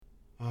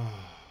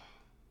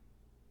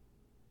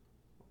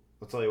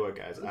tell you what,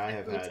 guys. I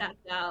have We had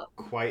tapped out.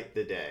 quite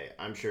the day.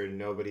 I'm sure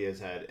nobody has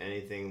had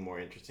anything more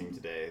interesting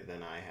today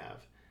than I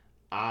have.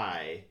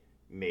 I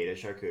made a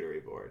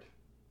charcuterie board.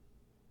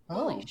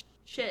 Holy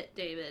shit,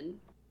 David.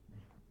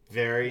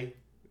 Very,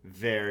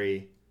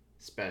 very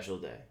special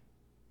day.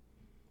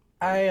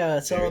 I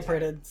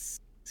celebrated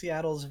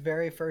Seattle's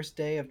very first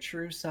day of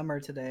true summer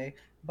today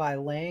by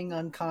laying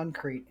on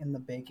concrete in the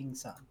baking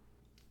sun.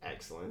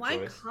 Excellent Why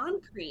choice.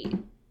 concrete?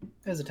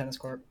 It was a tennis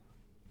court.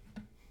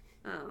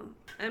 Oh,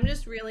 I'm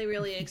just really,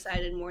 really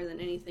excited more than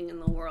anything in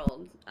the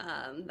world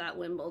that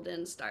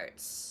Wimbledon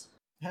starts.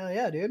 Hell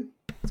yeah, dude.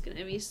 It's going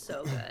to be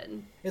so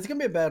good. It's going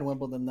to be a bad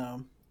Wimbledon,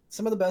 though.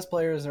 Some of the best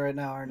players right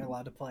now aren't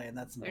allowed to play, and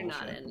that's They're bullshit.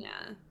 not in,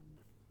 yeah.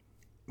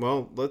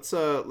 Well, let's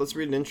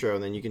read an intro,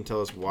 and then you can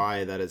tell us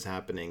why that is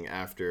happening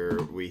after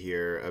we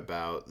hear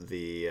about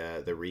the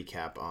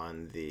recap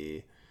on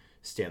the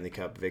Stanley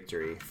Cup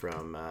victory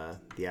from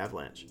the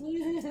Avalanche.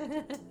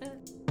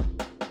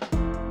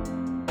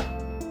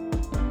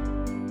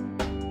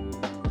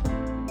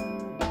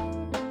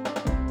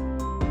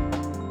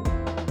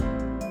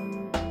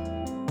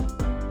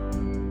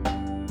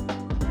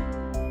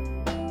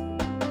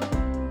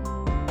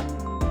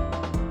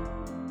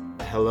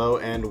 Hello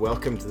and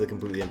welcome to the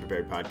Completely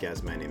Unprepared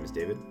Podcast. My name is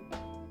David.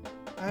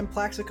 I'm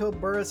Plaxico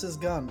Burris's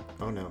gun.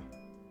 Oh no.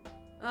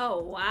 Oh,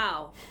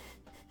 wow.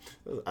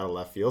 That was out of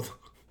left field.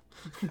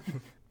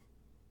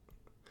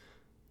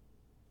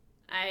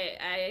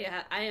 I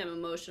am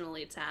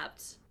emotionally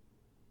tapped.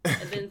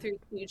 I've been through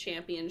 2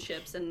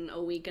 championships in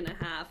a week and a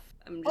half.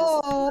 I'm just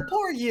Oh,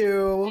 poor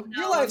you.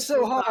 Your life's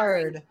so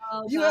hard.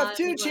 Oh, You God, have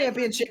 2 my life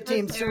championship is so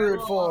teams to root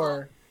terrible.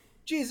 for.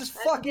 Jesus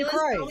fucking I feel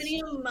Christ. so many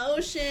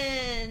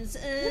emotions.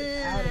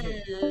 Get out of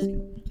here.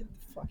 Get the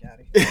fuck out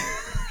of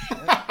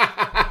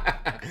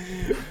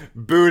here.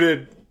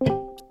 Booted.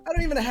 I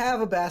don't even have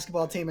a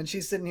basketball team, and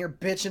she's sitting here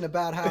bitching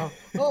about how,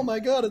 oh my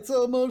god, it's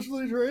so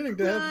emotionally draining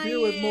to have to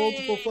deal with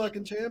multiple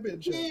fucking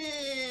championships.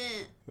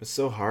 It was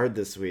so hard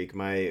this week.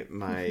 My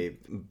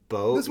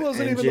boat. This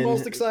wasn't even the engine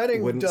most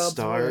exciting wouldn't Dubs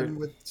start. win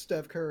with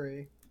Steph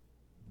Curry.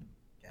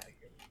 Get out of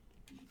here.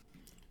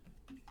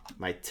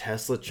 My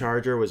Tesla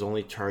charger was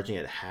only charging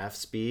at half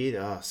speed.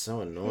 Oh,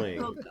 so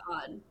annoying. Oh,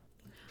 God.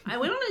 I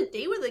went on a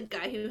date with a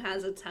guy who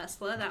has a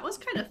Tesla. That was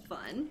kind of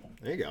fun.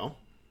 There you go.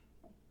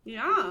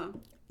 Yeah.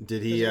 Did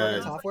Does he? he work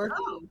in software?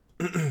 Oh,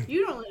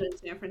 you don't live in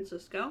San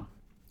Francisco.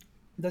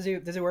 Does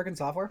he work in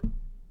software?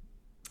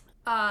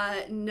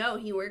 No,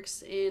 he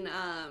works in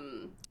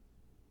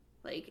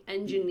like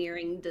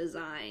engineering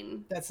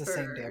design. That's the for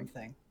same damn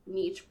thing.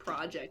 niche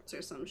projects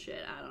or some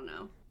shit. I don't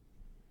know.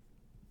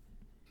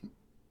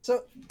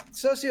 So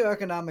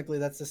socioeconomically,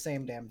 that's the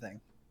same damn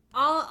thing.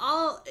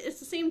 It's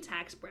the same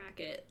tax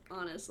bracket,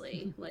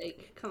 honestly.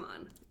 Like, come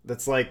on.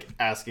 That's like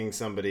asking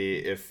somebody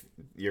if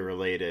you're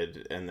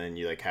related, and then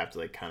you like have to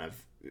like kind of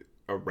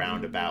a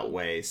roundabout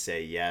way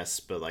say yes,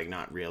 but like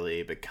not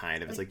really, but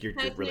kind of. It's like you're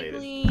related.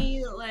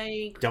 Technically,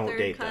 like, Don't third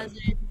date them.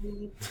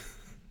 cousin,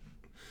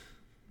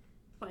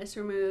 twice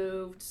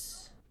removed.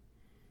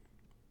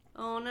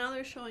 Oh, now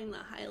they're showing the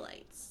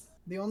highlights.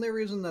 The only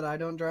reason that I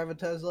don't drive a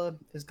Tesla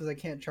is because I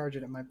can't charge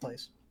it at my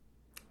place.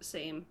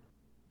 Same.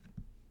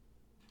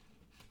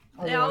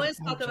 Oh, They yeah, always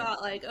 100%. talk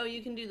about, like, oh,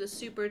 you can do the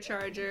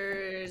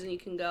superchargers and you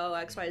can go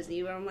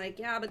XYZ, but I'm like,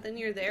 yeah, but then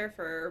you're there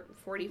for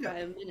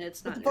 45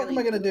 minutes. What Not the fuck am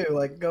I really. gonna do?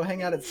 Like, go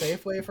hang out at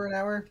Safeway for an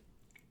hour?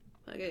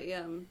 Okay,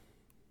 yeah.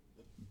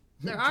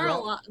 There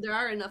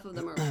are enough of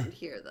them around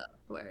here, though,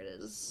 where it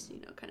is,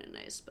 kind of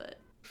nice, but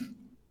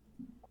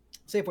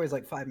Safeway's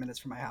like 5 minutes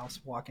from my house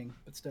walking,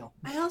 but still.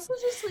 I also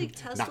just, like,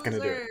 Not gonna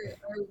Teslas do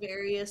are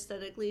very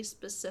aesthetically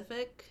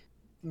specific.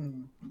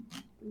 Mm.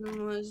 And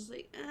I'm always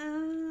like,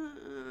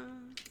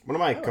 One of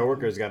my like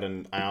coworkers got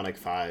an Ioniq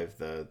 5,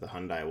 the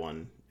Hyundai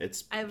one.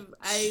 It's I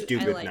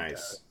stupid like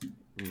nice.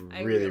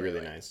 I Really, really really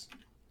like nice.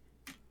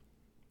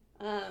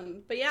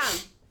 But yeah,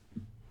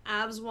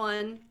 Avs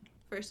won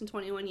first in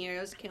 21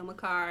 years. Cale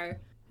Makar,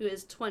 who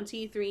is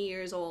 23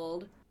 years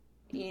old,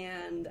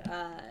 and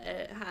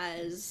it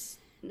has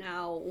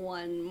now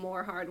won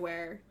more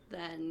hardware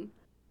than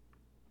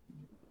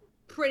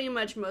pretty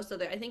much most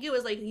other. I think it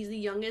was like he's the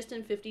youngest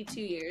in 52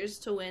 years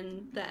to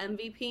win the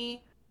MVP,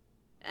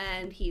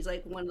 and he's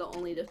like one of the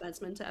only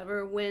defensemen to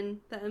ever win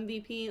the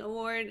MVP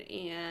award.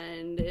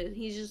 And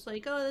he's just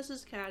like, oh, this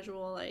is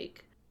casual.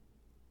 Like,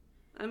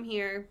 I'm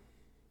here.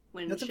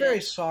 That's a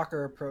very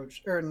soccer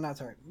approach, or not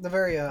sorry, the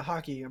very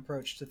hockey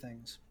approach to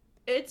things.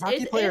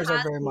 Hockey players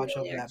are very much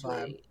of that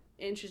vibe.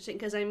 Interesting,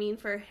 because I mean,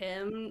 for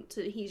him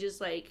he just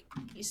like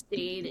he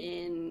stayed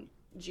in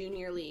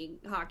junior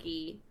league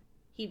hockey.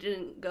 He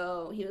didn't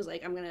go. He was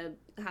like, I'm gonna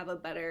have a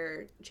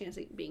better chance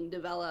at being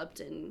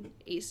developed in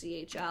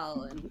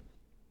ACHL, and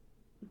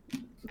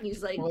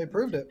he's like, Well, he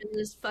proved it.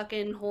 this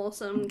fucking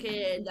wholesome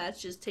kid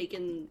that's just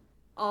taken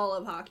all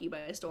of hockey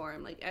by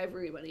storm. Like,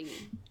 everybody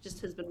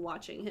just has been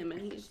watching him,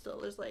 and he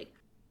still is like,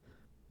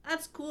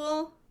 that's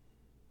cool.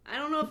 I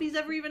don't know if he's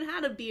ever even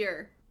had a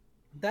beer.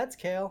 That's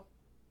Kale.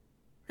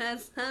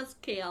 That's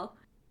Kale.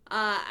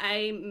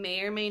 I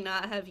may or may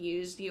not have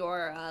used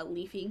your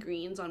leafy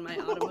greens on my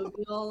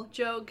automobile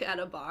joke at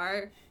a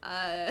bar,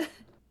 and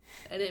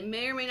it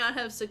may or may not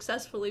have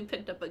successfully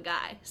picked up a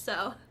guy.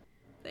 So,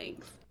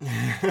 thanks.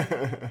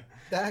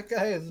 That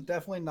guy is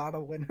definitely not a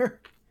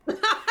winner.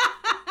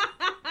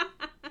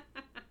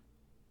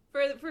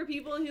 For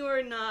people who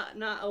are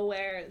not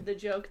aware, the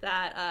joke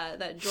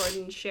that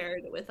Jordan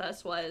shared with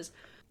us was,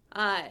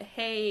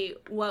 hey,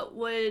 what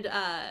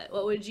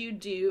would you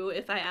do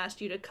if I asked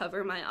you to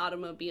cover my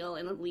automobile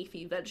in a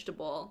leafy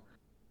vegetable?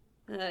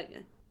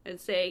 I'd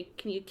say,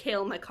 can you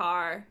kale my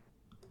car?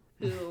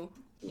 Who,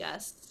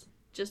 yes,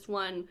 just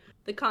won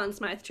the Conn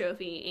Smythe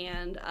Trophy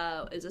and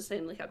is a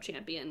Stanley Cup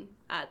champion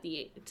at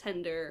the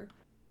tender,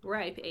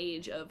 ripe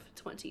age of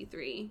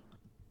 23.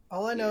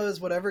 All I know is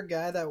whatever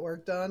guy that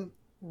worked on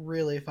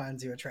really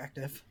finds you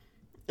attractive.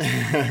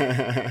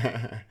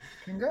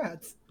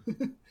 Congrats.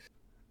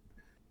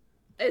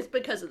 It's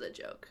because of the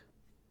joke.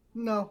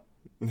 No.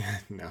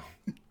 No.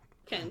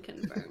 Can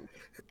confirm.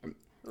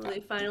 Well,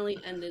 they finally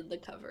ended the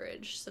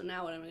coverage, so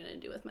now what am I going to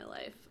do with my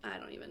life? I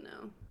don't even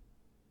know.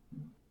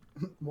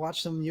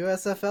 Watch some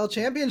USFL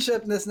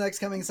championship this next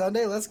coming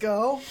Sunday. Let's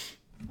go.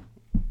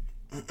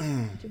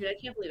 Dude, I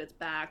can't believe it's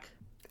back.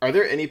 Are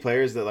there any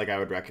players that like I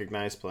would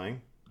recognize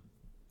playing?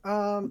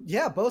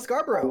 Yeah, Bo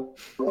Scarborough.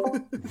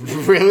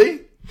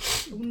 Really?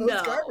 No.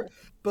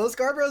 Bo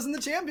Scarborough's in the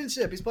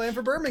championship. He's playing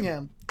for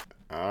Birmingham.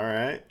 All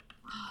right.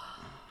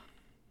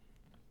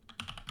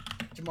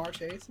 Jamar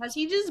Chase. Has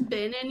he just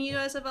been in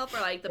USFL for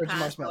like the Or Jamar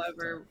past Smith,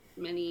 however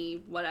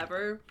many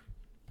whatever?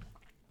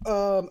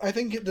 I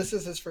think this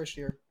is his first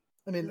year.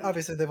 I mean,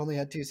 obviously they've only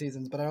had 2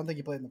 seasons, but I don't think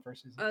he played in the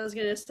first season. I was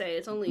gonna say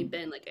it's only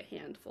been like a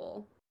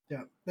handful.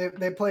 Yeah,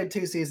 they played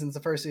 2 seasons. The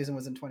first season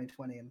was in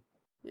 2020, and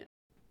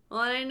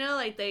Well, and I know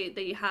like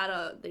they had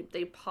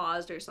they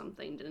paused or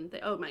something, didn't they?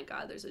 Oh my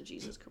God, there's a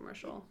Jesus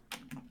commercial.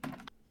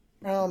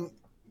 well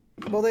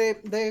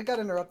they got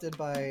interrupted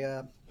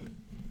by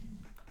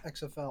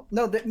XFL.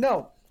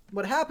 No.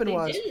 What happened They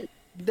was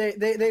didn't.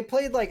 they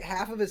played like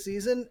half of a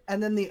season,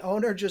 and then the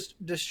owner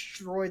just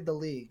destroyed the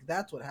league.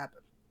 That's what happened.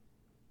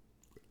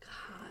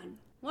 God,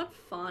 what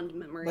fond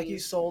memories. Like he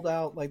sold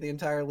out like the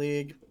entire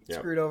league, Yep.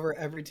 screwed over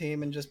every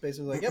team, and just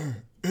basically like, yep,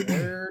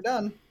 we're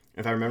done.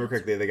 If I remember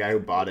correctly, the guy who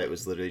bought it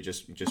was literally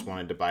just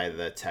wanted to buy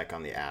the tech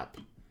on the app.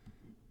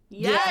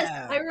 Yes,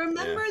 Yeah. I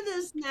remember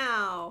this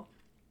now.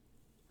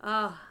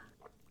 Ah.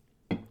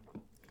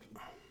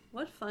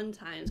 What fun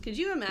times. Could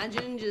you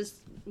imagine just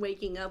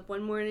waking up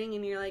one morning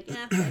and you're like,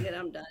 fuck it,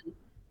 I'm done.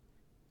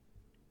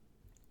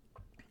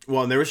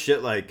 Well, and there was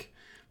shit like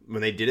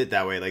when they did it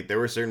that way, like there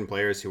were certain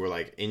players who were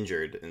like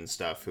injured and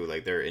stuff who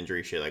like their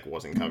injury shit like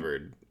wasn't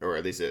covered, or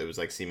at least it was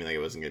like seeming like it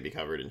wasn't gonna be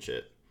covered and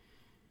shit.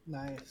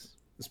 Nice.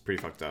 It's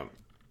pretty fucked up.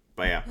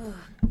 But yeah.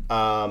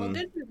 Well,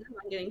 good for them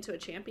on getting to a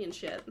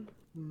championship.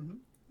 Mm-hmm.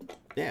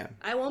 Yeah.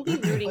 I won't be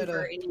rooting Played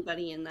for a-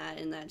 anybody in that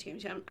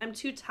championship. I'm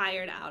too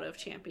tired out of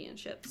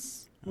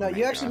championships. No, Oh my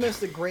you actually gosh.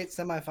 missed a great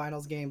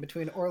semifinals game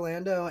between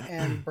Orlando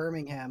and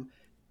Birmingham.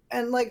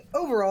 And like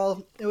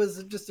overall, it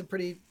was just a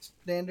pretty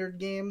standard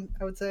game,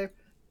 I would say.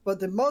 But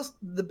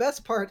the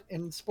best part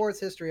in sports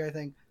history, I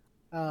think,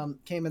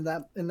 came in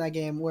that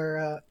game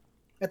where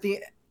at the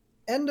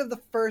end of the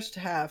first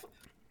half,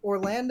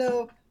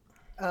 Orlando,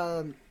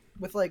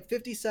 with like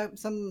 50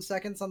 some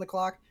seconds on the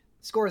clock,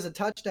 scores a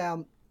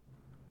touchdown,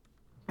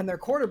 and their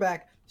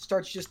quarterback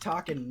starts just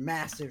talking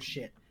massive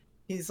shit.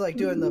 He's like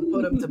doing the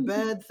put him to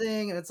bed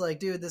thing, and it's like,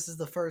 dude, this is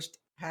the first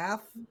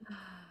half,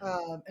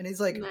 and he's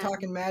like Man.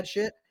 talking mad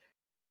shit.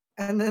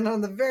 And then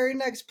on the very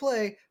next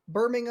play,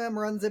 Birmingham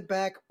runs it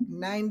back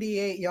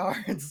 98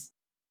 yards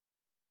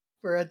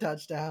for a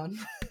touchdown.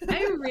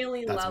 I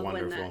really That's love when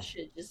wonderful. that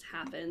shit just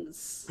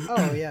happens.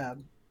 Oh yeah,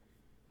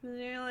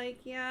 They're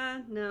like,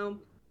 yeah, no,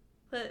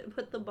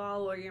 put the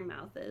ball where your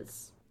mouth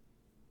is.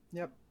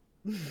 yep.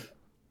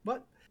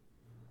 What?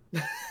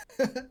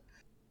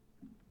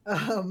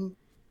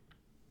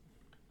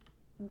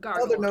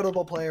 Gargle. Other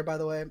notable player, by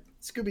the way,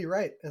 Scooby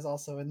Wright is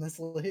also in this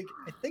league.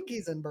 I think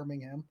he's in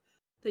Birmingham.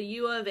 The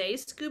U of A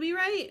Scooby,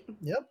 right?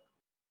 Yep.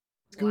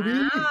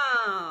 Scooby.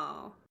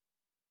 Wow.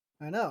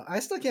 I know. I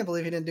still can't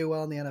believe he didn't do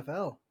well in the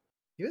NFL.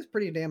 He was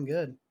pretty damn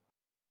good.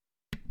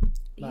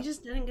 He But-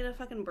 just didn't get a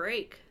fucking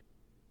break.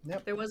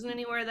 Yep. There wasn't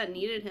anywhere that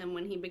needed him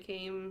when he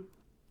became,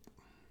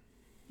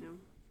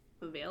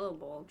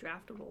 available,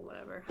 draftable,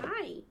 whatever.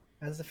 Hi.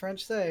 As the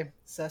French say,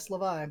 c'est la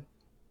vie.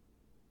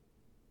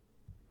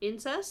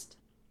 Incest?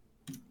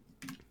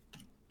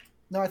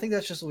 No, I think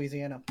that's just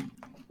Louisiana.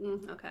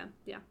 Okay,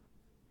 yeah.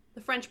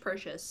 The French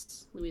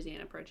Purchase,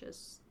 Louisiana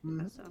Purchase.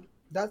 Mhm. So,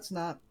 That's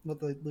not what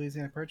the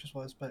Louisiana Purchase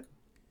was, but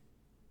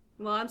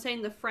well, I'm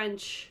saying the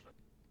French.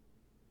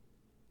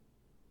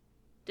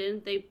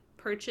 Didn't they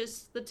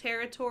purchase the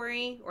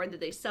territory, or did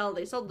they sell?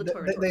 They sold the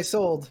territory. they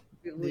sold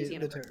to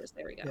Louisiana the Purchase.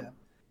 There we go. yeah.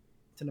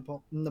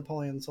 to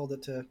Napoleon sold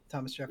it to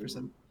Thomas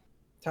Jefferson.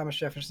 Thomas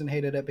Jefferson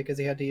hated it because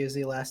he had to use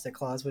the elastic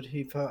clause, which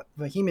he fought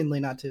vehemently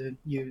not to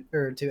use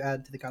or to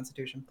add to the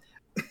Constitution.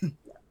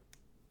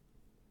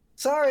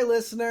 Sorry,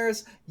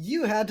 listeners,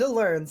 you had to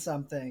learn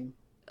something.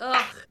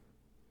 Ugh,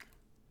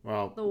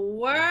 Well, the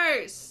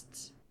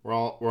worst. we're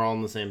all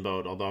in the same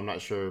boat. Although I'm not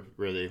sure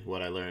really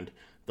what I learned.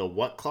 The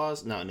what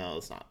clause? No,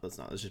 let's not. Let's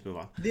just move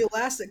on. The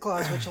elastic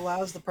clause, which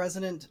allows the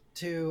president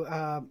to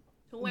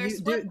To wear do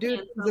sweatpants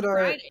things on that are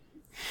Friday.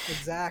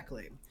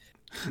 exactly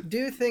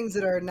do things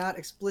that are not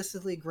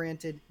explicitly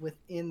granted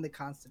within the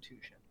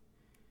Constitution.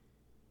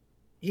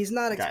 He's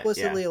not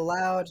explicitly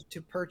allowed to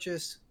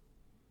purchase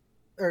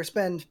or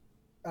spend,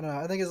 I don't know,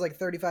 I think it's like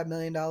 $35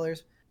 million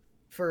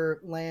for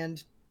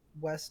land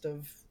west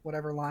of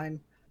whatever line,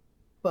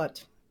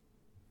 but,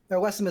 or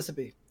west of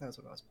Mississippi, that's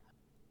what it was.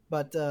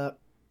 But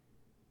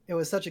it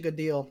was such a good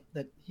deal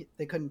that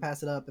they couldn't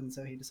pass it up, and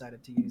so he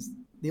decided to use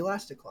the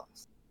elastic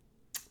clause.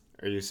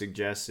 Are you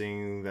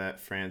suggesting that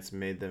France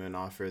made them an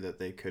offer that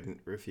they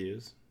couldn't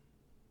refuse?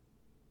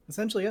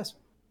 Essentially, yes.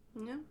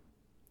 Yeah.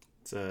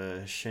 It's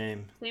a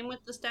shame. Same with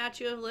the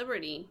Statue of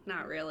Liberty.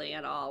 Not really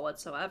at all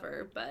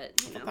whatsoever, but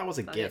I thought that was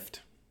a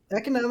gift.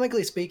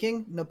 Economically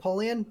speaking,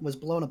 Napoleon was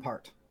blown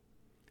apart.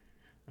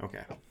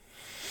 Okay.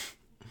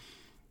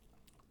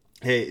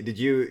 Hey, did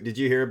you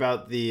hear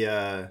about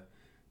the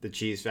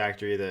cheese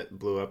factory that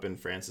blew up in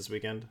France this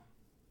weekend?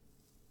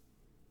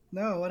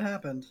 No, what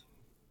happened?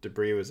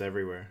 Debris was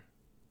everywhere.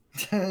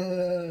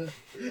 You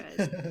guys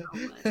know how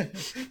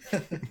much.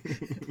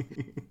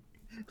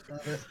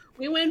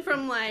 We went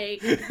from like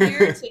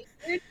here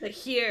to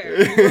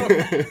here.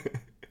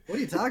 What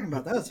are you talking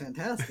about? That was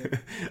fantastic.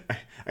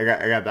 I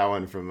got that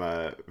one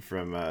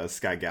from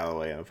Scott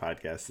Galloway on a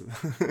podcast.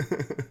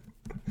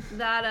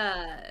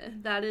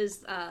 That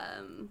is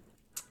I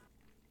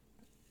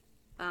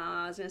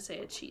was gonna say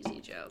a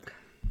cheesy joke.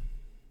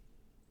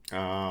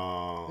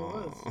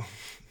 Oh.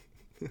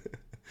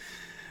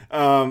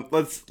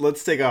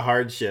 Let's take a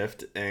hard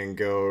shift and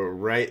go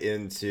right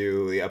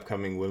into the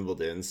upcoming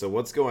Wimbledon. So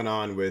what's going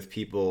on with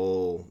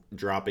people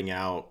dropping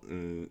out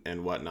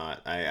and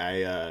whatnot?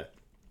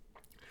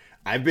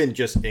 I've been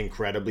just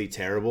incredibly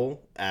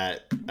terrible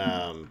at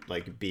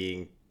like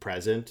being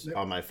present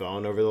on my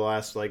phone over the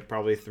last like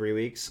probably 3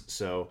 weeks.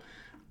 So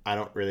I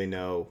don't really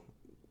know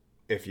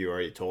if you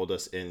already told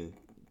us in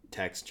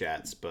text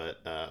chats, but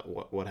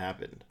what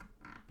happened?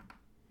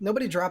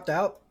 Nobody dropped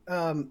out.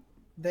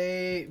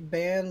 They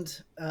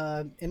banned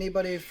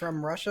anybody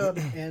from Russia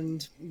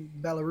and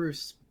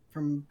Belarus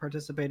from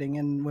participating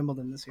in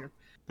Wimbledon this year.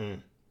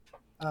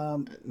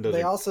 Those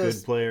they are also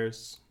good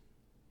players.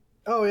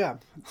 Oh yeah,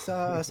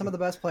 so some of the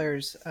best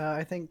players.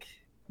 I think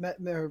I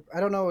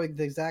don't know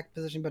the exact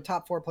position, but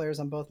top 4 players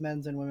on both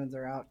men's and women's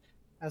are out,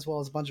 as well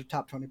as a bunch of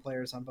top 20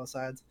 players on both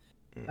sides.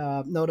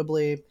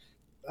 Notably,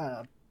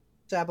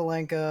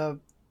 Sabalenka,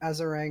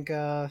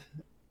 Azarenka,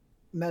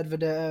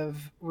 Medvedev,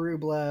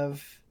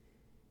 Rublev,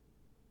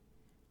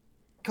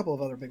 a couple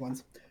of other big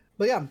ones.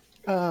 But yeah,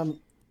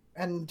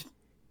 and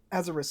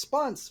as a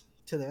response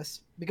to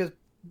this, because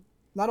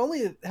not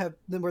only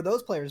were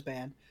those players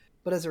banned,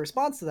 but as a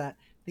response to that,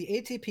 the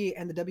ATP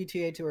and the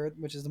WTA Tour,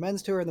 which is the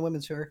men's tour and the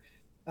women's tour,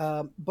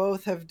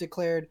 both have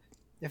declared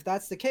if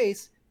that's the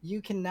case,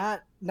 you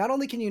cannot. Not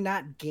only can you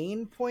not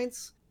gain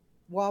points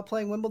while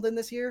playing Wimbledon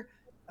this year,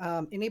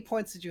 any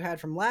points that you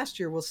had from last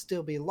year will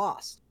still be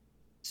lost.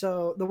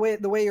 So the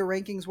way your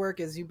rankings work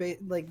is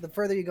like the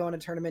further you go in a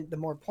tournament, the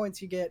more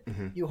points you get.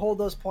 Mm-hmm. You hold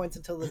those points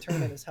until the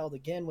tournament is held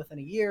again within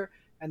a year,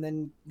 and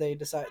then they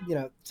decide.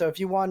 So if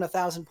you won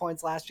 1,000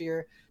 points last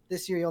year,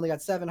 this year you only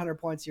got 700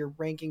 points. Your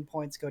ranking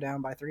points go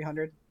down by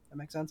 300. That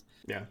makes sense.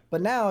 Yeah.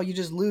 But now you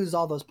just lose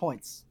all those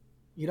points.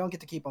 You don't get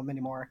to keep them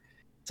anymore.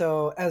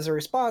 So as a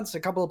response, a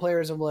couple of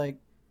players are like,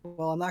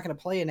 "Well, I'm not going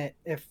to play in it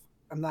if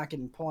I'm not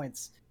getting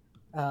points,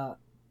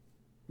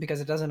 because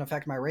it doesn't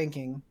affect my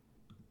ranking."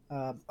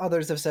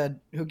 Others have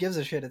said, "Who gives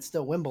a shit? It's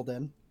still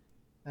Wimbledon."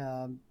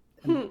 I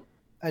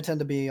tend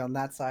to be on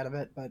that side of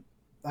it, but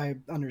I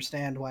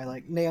understand why.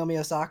 Like Naomi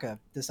Osaka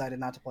decided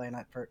not to play in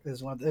that.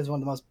 Is one of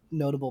the most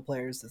notable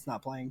players that's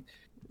not playing.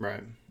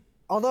 Right.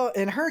 Although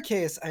in her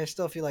case, I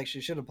still feel like she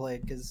should have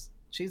played because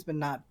she's been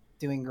not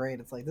doing great.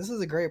 It's like this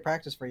is a great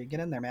practice for you. Get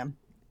in there, man.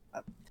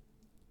 I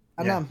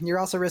don't know. You're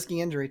also risking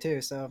injury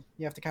too, so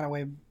you have to kind of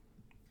weigh.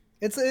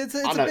 It's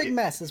a big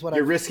mess, is what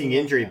you're risking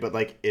injury, but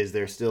like, is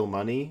there still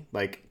money?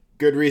 Like,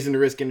 good reason to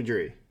risk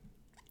injury.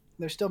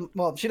 There's still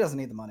she doesn't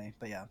need the money,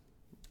 but yeah.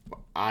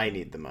 I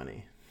need the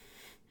money.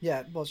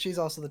 Yeah, well, she's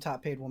also the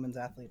top paid women's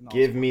athlete.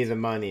 Give me the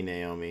money,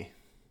 Naomi.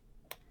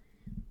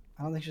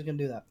 I don't think she's gonna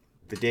do that.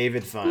 The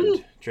David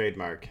Fund,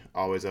 trademark,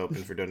 always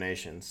open for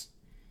donations.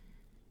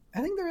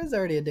 I think there is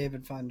already a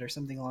David Fund or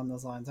something along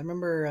those lines. I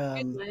remember.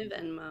 My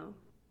Venmo.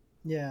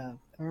 Yeah,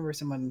 I remember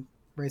someone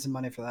raising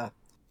money for that.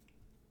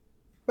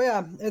 But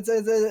yeah,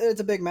 it's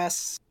a big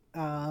mess.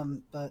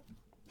 But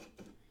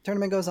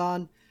tournament goes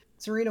on.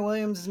 Serena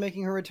Williams is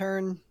making her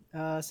return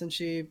since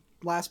she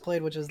last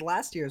played, which was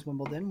last year's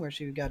Wimbledon, where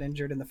she got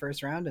injured in the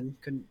first round and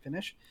couldn't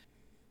finish.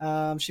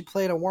 She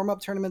played a warm-up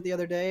tournament the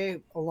other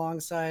day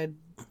alongside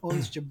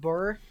Ons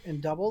Jabeur in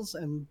doubles,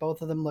 and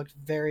both of them looked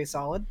very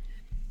solid,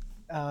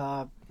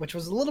 which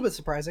was a little bit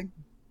surprising.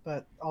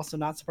 but also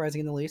not surprising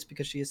in the least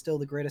because she is still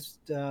the greatest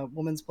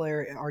women's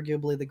player,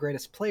 arguably the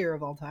greatest player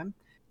of all time.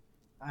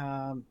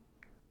 Um,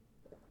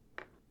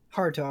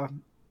 hard to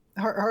pick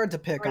Hard on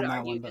to that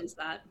argue one, but against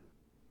that.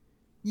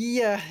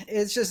 yeah,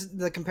 it's just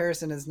the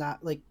comparison is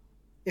not like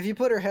if you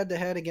put her head to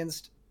head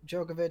against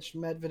Djokovic,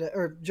 Medvedev,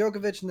 or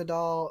Djokovic,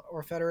 Nadal,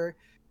 or Federer,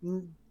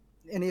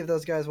 any of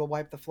those guys will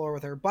wipe the floor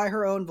with her by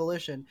her own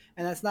volition,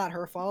 and that's not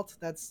her fault.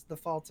 That's the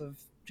fault of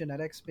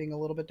genetics being a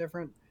little bit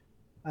different.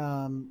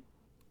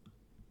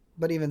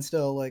 But even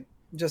still, like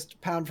just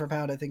pound for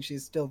pound, I think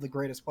she's still the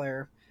greatest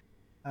player.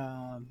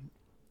 Um,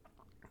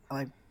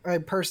 I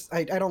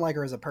don't like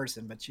her as a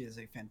person, but she is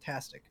a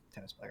fantastic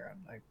tennis player.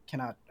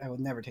 I will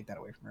never take that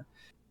away from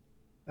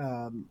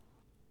her.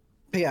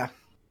 But yeah,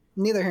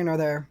 neither here nor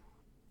there.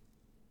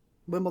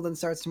 Wimbledon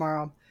starts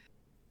tomorrow.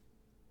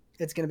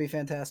 It's going to be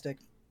fantastic.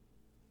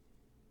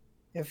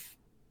 If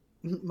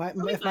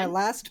my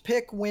last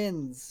pick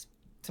wins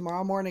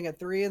tomorrow morning at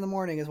 3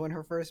 a.m. is when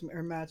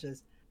her match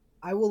is,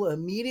 I will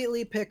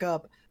immediately pick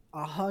up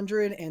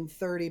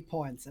 130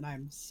 points, and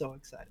I'm so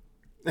excited.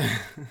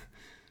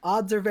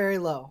 Odds are very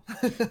low.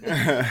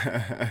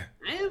 I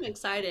am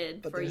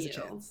excited for you.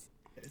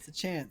 It's a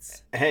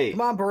chance. Hey,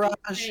 come on,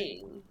 Barrage.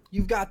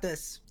 You've got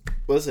this.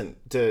 Listen,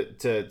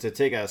 to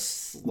take a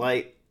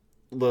slight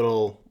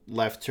little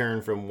left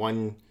turn from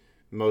one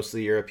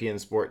mostly European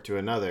sport to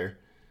another,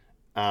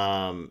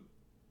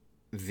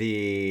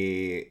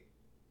 the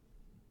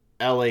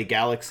LA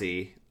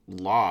Galaxy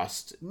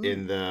lost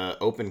in the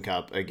Open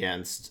Cup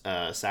against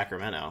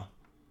Sacramento.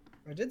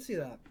 I did see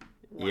that.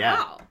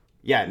 Wow.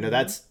 Yeah, no,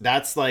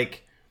 that's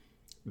like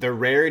the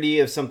rarity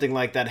of something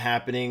like that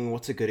happening.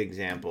 What's a good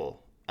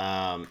example?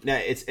 No,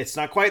 it's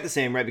not quite the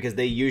same, right? Because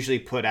they usually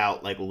put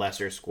out like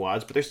lesser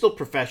squads, but they're still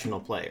professional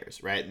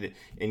players, right?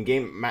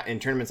 In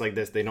tournaments like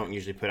this, they don't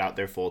usually put out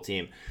their full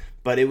team.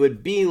 But it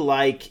would be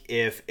like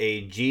if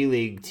a G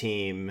League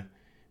team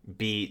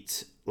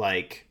beat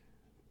like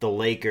the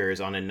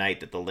Lakers on a night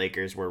that the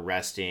Lakers were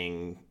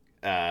resting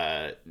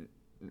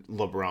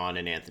LeBron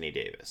and Anthony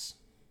Davis.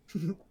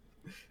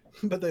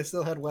 But they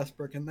still had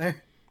Westbrook in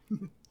there.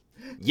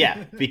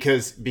 Yeah,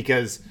 because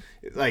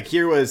like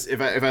here was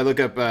if I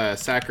look up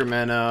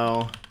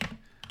Sacramento,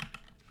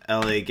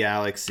 LA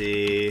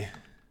Galaxy.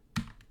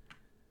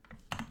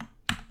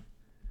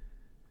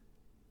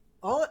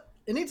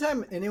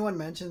 Anytime anyone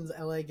mentions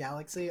LA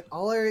Galaxy,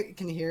 all I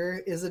can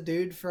hear is a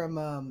dude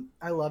from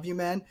I Love You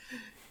Man.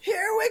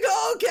 Here we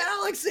go,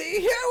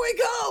 Galaxy! Here we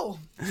go!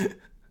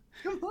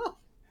 Come on.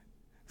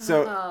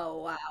 So.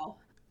 Oh wow.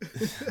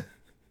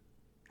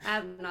 I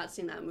have not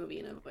seen that movie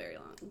in a very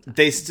long time.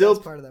 They still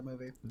best part of that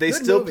movie. They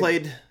good still movie,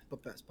 played.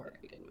 But best part.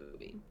 Very good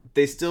movie.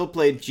 They still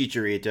played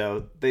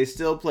Chicharito. They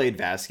still played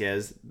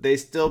Vasquez. They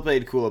still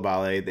played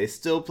Koulibaly. They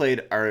still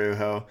played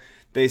Araujo.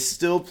 They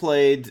still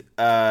played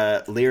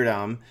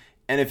Leerdam.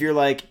 And if you're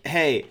like,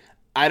 hey,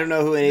 I don't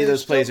know who any of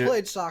those players are.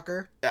 Played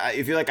soccer.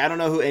 If you're like, I don't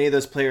know who any of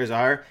those players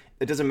are,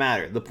 it doesn't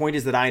matter. The point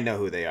is that I know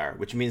who they are,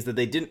 which means that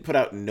they didn't put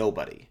out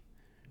nobody,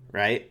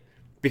 right?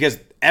 Because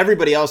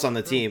everybody else on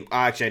the team,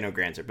 actually I know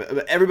Granser,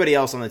 but everybody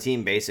else on the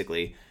team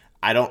basically,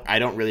 I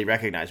don't really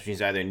recognize, which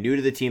means either new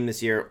to the team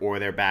this year or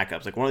they're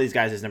backups. Like one of these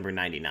guys is number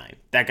 99.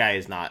 That guy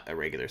is not a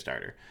regular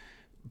starter,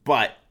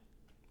 but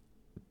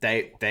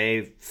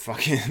they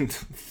fucking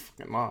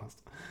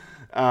lost.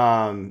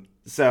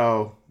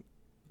 So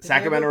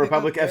Sacramento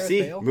Republic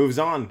FC moves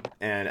on,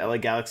 and LA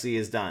Galaxy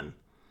is done.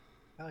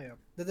 Hell yeah!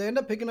 Did they end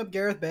up picking up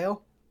Gareth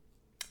Bale?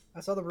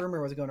 I saw the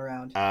rumor was going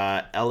around.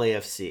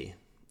 LAFC.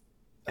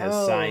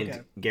 Has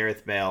signed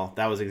Gareth Bale.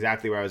 That was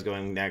exactly where I was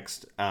going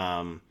next. It's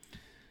going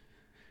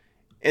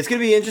to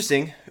be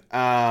interesting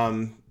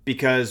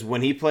because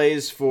when he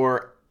plays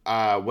for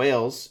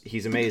Wales,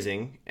 he's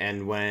amazing.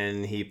 And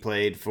when he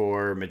played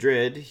for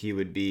Madrid, he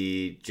would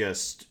be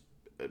just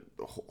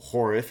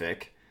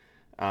horrific.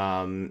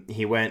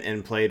 He went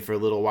and played for a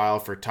little while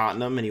for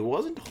Tottenham, and he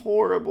wasn't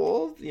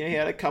horrible. You know, he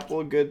had a couple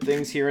of good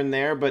things here and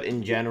there, but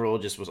in general,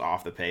 just was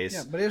off the pace.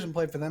 Yeah, but he hasn't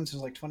played for them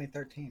since like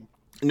 2013.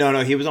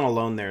 No, he was on a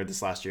loan there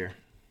this last year.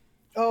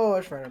 Oh,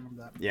 that's right, I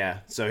remember that.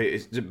 Yeah, so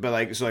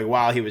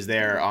while he was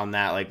there on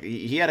that, like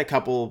he had a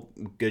couple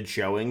good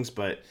showings,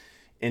 but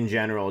in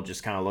general,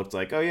 just kind of looked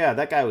like, oh yeah,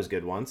 that guy was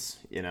good once,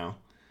 you know.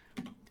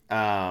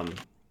 I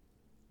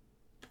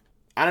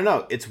don't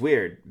know, it's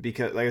weird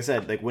because, like I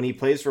said, like when he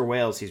plays for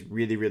Wales, he's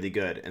really, really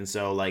good, and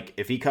so like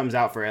if he comes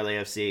out for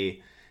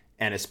LAFC,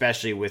 and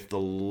especially with the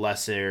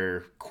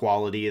lesser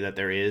quality that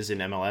there is in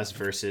MLS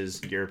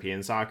versus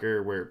European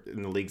soccer, where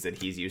in the leagues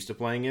that he's used to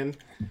playing in,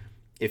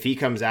 if he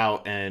comes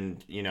out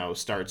and, you know,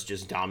 starts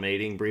just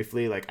dominating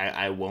briefly, like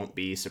I won't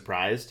be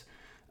surprised.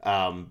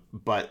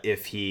 But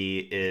if he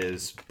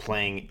is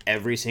playing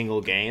every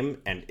single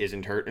game and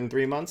isn't hurt in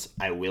 3 months,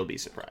 I will be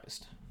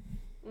surprised.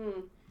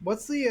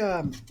 What's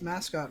the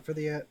mascot for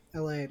the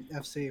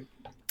LAFC?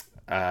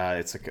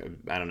 It's like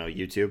I don't know,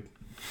 YouTube.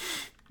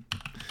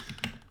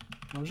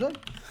 What was it?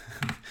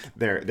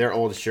 Their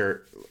old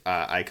shirt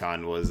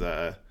icon was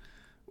the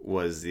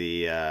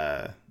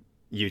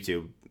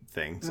YouTube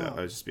thing, so Oh.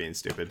 I was just being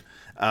stupid.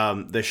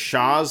 The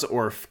Shaw's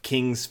or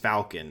King's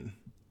Falcon?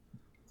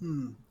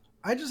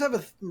 I just have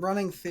a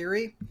running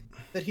theory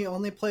that he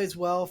only plays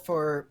well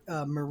for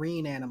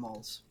marine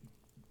animals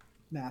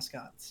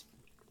mascots.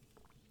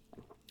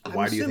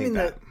 Why do you think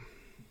that?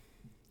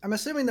 I'm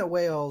assuming that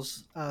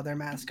whales, their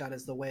mascot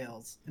is the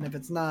whales, and if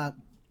it's not,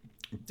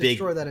 Big-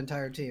 destroy that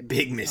entire team.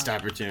 Big missed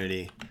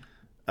opportunity.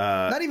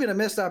 Not even a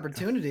missed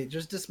opportunity,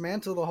 just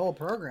dismantle the whole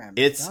program.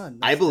 It's done.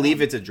 I It's believe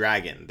done. it's a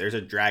dragon. There's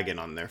a dragon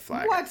on their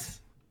flag. What?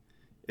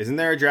 Isn't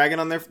there a dragon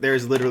on their?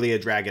 There's literally a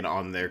dragon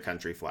on their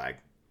country flag.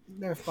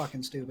 They're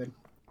fucking stupid.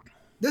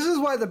 This is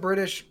why the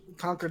British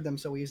conquered them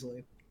so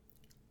easily.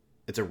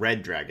 It's a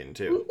red dragon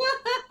too.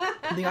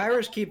 The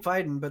Irish keep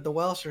fighting, but the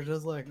Welsh are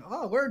just like,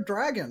 oh, we're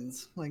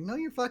dragons. Like, no,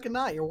 you're fucking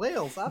not. You're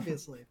whales,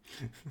 obviously.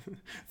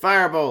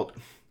 Firebolt.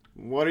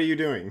 What are you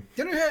doing?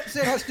 Do you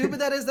understand how stupid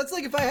that is? That's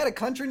like if I had a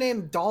country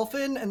named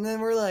Dolphin, and then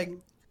we're like,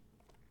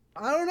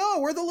 I don't know,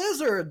 we're the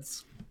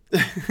lizards.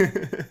 It's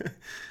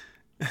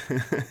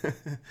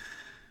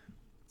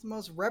the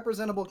most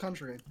representable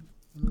country.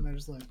 And then they're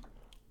just like,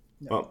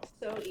 no. Well,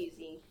 So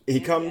easy. he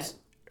And comes.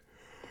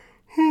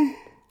 yet-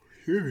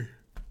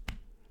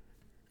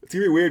 It's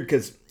gonna be weird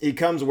because he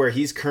comes where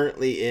he's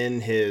currently in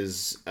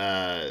his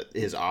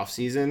off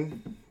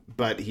season,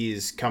 but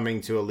he's coming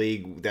to a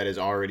league that is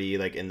already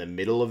like in the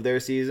middle of their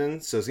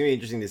season. So it's gonna be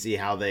interesting to see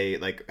how they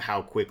like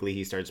how quickly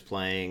he starts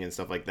playing and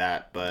stuff like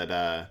that. But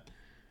I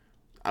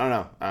don't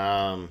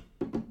know.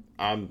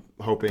 I'm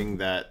hoping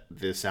that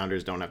the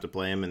Sounders don't have to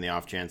play him in the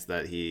off chance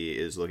that he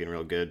is looking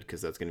real good,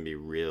 because that's gonna be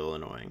real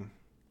annoying.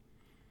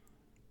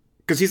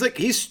 Because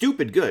he's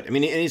stupid good. I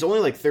mean, and he's only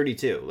like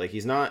 32. Like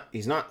he's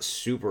not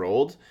super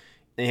old,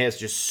 and he has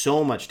just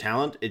so much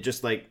talent. It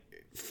just like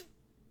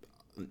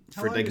How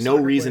for long like do no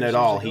soccer reason players at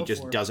all, usually he go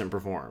just for? doesn't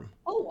perform.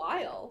 A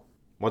while.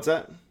 What's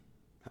that?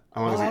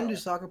 How long How is long it? do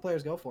soccer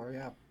players go for?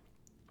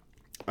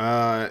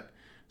 Yeah.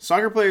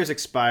 Soccer players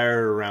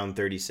expire around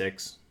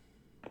 36.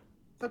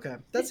 Okay.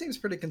 That seems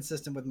pretty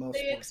consistent with most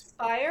They sports.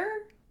 expire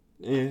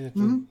Yeah.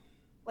 Mhm.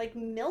 like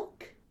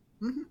milk.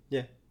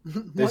 Yeah.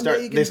 One They start-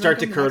 day you can they start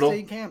drink to 'em, the next curdle. day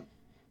you can't.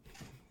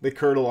 They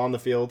curdle on the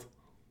field.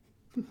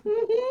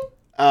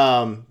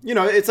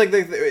 It's like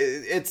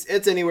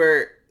it's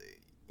anywhere.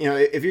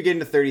 If you're getting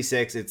to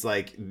 36, it's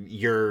like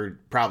you're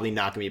probably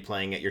not going to be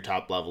playing at your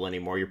top level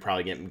anymore. You're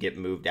probably going to get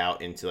moved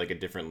out into like a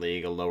different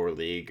league, a lower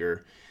league,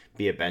 or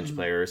be a bench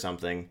player or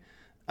something.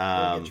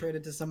 Or get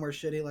traded to somewhere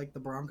shitty like the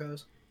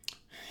Broncos.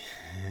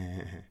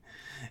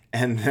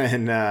 And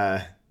then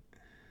Can't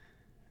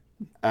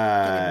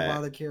even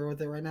bother Kira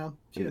with it right now.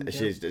 She doesn't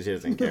care. she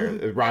doesn't care.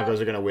 The Broncos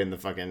are going to win the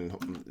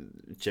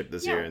fucking chip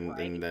this Yeah, year, and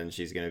right. then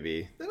she's going to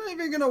be. They're not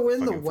even gonna win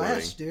the Fucking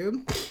West,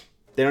 dude.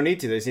 They don't need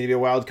to. They just need to be a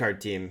wild card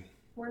team.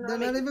 We're They're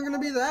not even gonna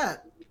be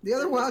that. The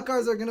other wild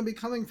cards are gonna be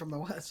coming from the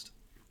West.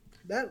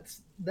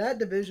 That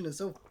division is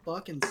so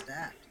fucking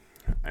stacked.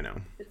 I know.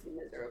 It's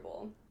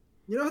miserable.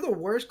 You know who the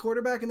worst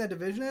quarterback in that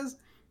division is?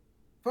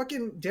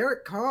 Fucking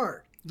Derek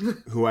Carr.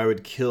 Who I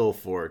would kill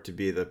for to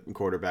be the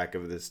quarterback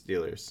of the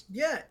Steelers.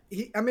 Yeah,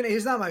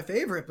 he's not my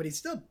favorite, but he's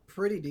still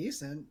pretty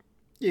decent.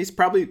 Yeah,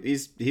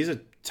 he's a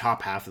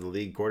top half of the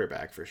league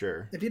quarterback for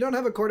sure. If you don't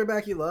have a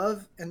quarterback you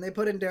love and they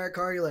put in Derek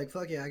Carr, you're like,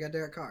 fuck yeah, I got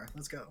Derek Carr.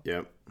 Let's go.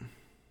 Yep.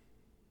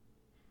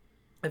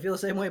 I feel the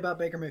same way about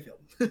Baker Mayfield.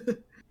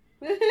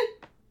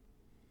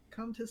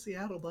 Come to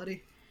Seattle,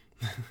 buddy.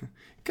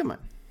 Come on.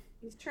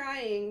 He's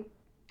trying.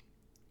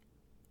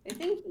 I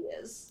think he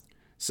is.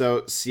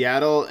 So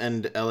Seattle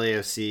and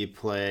LAFC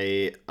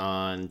play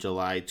on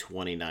July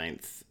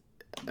 29th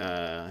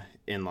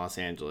in Los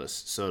Angeles.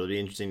 So it'll be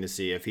interesting to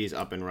see if he's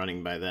up and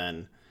running by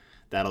then.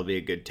 That'll be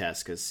a good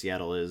test because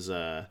Seattle is,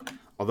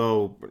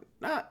 although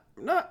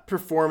not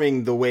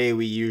performing the way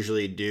we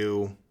usually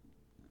do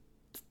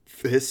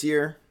this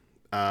year,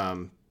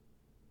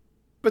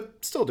 but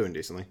still doing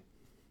decently.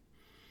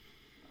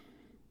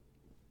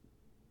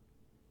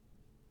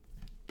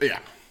 But yeah.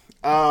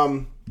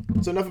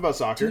 So enough about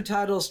soccer. 2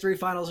 titles, 3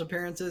 finals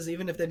appearances.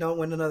 Even if they don't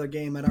win another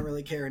game, I don't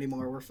really care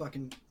anymore. We're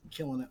fucking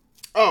killing it.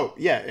 Oh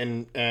yeah,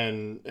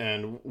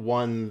 and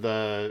won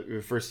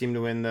the first team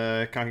to win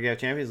the CONCACAF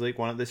Champions League.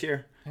 Won it this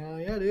year. Hell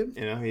yeah, dude.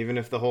 Even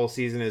if the whole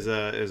season is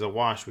a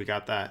wash, we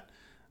got that.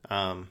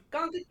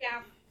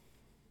 CONCACAF.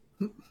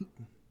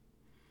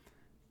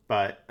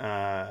 But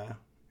and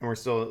we're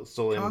still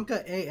in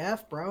Conca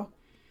AF, bro.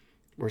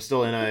 we're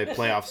still in a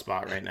playoff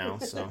spot right now.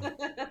 So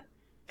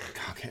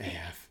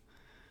CONCACAF.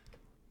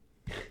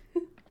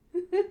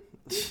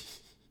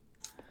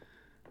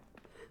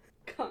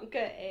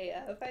 Conca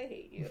AF. I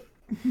hate you.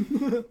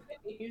 I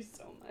hate you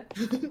so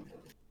much.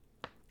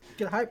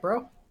 Get hype,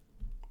 bro.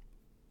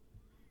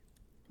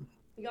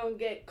 You gonna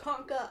get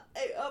Conca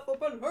AF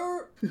up on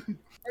her?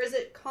 Or is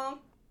it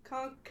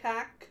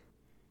CONCAC?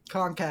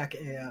 CONCAC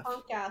AF.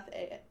 CONCAF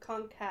AF.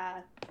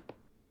 CONCAF.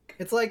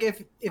 It's like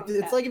if it's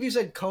CONCAC. like if you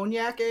said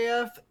cognac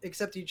AF,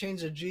 except you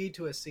changed a G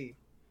to a C.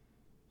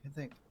 I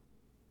think.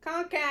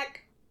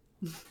 CONCAC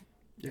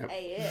Yep.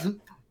 AF.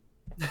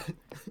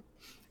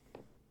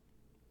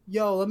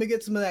 Yo, let me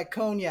get some of that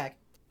cognac.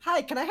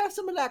 Hi, can I have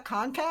some of that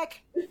concac?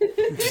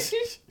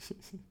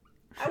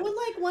 I would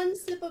like one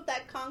sip of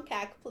that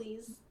concac,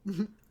 please.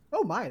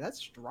 Oh my, that's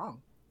strong.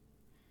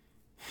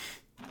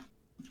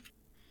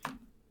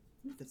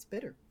 That's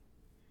bitter.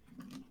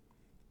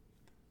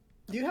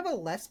 Do you have a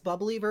less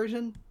bubbly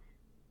version?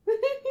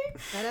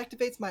 That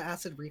activates my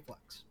acid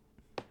reflux.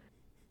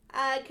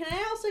 Can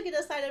I also get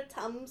a side of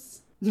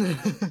Tums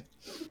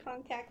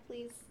concac,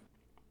 please?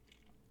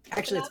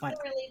 Actually, it's fine.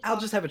 Really I'll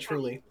just have a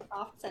Truly.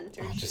 Soft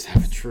center. I'll just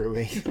have a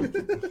Truly.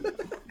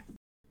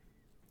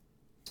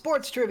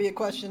 Sports trivia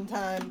question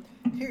time.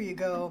 Here you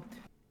go.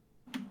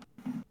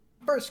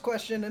 First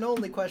question and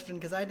only question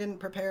because I didn't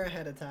prepare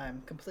ahead of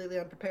time. Completely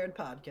unprepared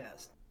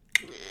podcast.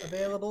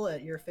 Available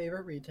at your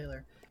favorite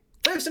retailer.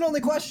 First and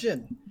only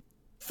question.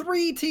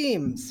 3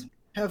 teams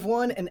have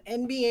won an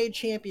NBA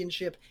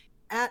championship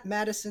at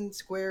at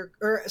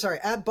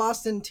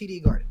Boston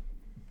TD Garden.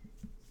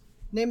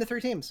 Name the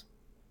 3 teams.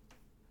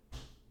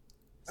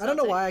 I don't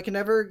know why I can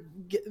never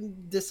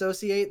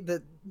dissociate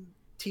that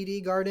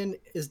TD Garden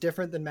is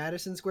different than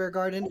Madison Square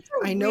Garden.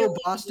 I know really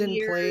Boston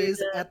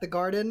plays at the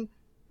Garden.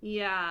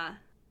 Yeah.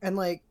 And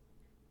like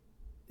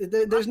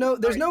there's no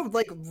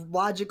like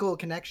logical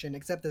connection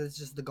except that it's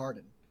just the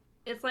Garden.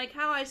 It's like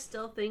how I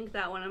still think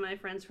that one of my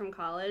friends from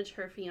college,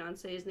 her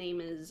fiance's name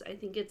is, I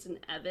think it's an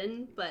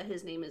Evan, but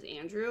his name is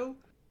Andrew.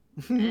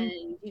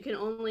 And you can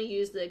only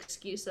use the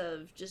excuse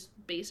of just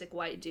basic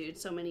white dude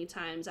so many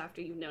times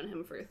after you've known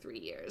him for 3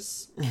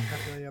 years.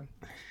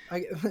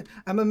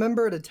 I'm a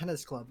member at a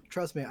tennis club.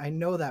 Trust me, I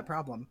know that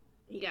problem.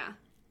 Yeah.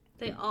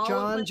 They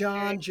all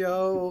John,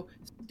 Joe,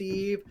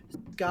 Steve,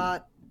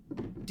 Scott,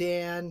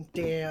 Dan,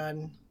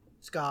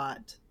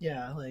 Scott.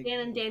 Yeah, like Dan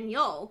and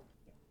Danielle.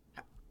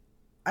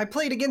 I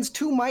played against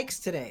 2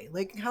 mics today.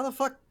 Like, how the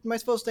fuck am I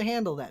supposed to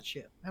handle that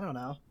shit? I don't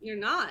know. You're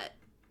not.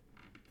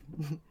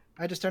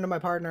 I just turned to my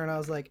partner and I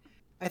was like,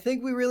 I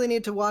think we really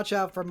need to watch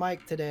out for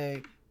Mike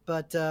today.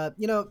 But, Boo.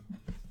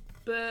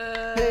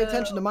 pay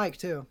attention to Mike,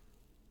 too.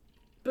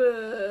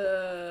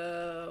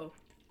 Boo.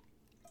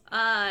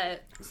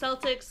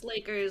 Celtics,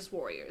 Lakers,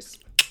 Warriors.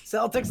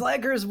 Celtics,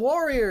 Lakers,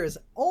 Warriors.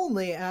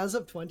 Only as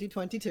of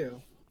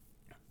 2022.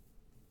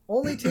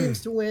 Only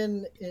teams to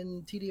win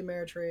in TD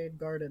Ameritrade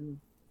Garden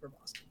for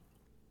Boston.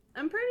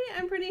 I'm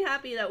pretty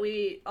happy that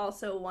we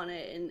also won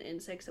it in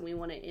 6 and we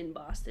won it in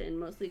Boston,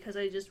 mostly because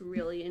I just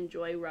really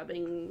enjoy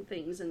rubbing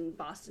things in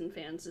Boston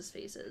fans'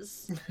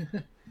 faces.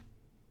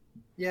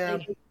 Yeah.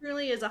 Like, it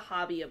really is a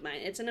hobby of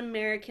mine. It's an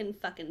American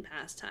fucking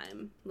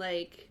pastime.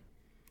 Like,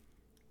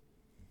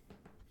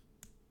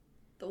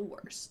 the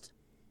worst.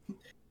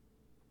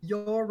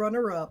 Your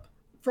runner-up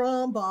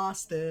from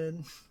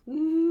Boston.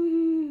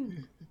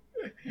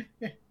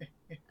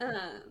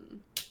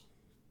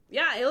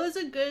 Yeah, it was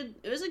a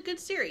good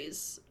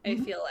series, I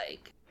feel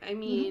like. I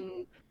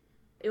mean,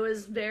 it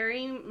was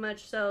very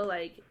much so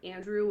like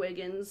Andrew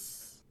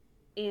Wiggins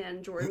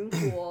and Jordan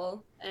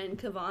Poole and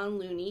Kevon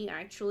Looney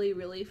actually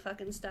really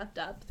fucking stepped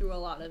up through a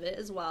lot of it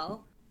as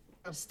well.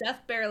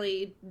 Steph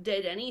barely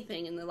did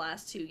anything in the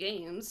last 2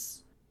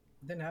 games.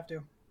 Didn't have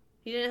to.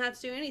 He didn't have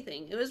to do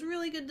anything. It was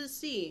really good to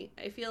see.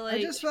 I feel like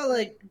I just felt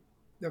like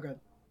good.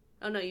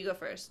 Oh no, you go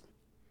first.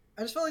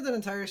 I just felt like that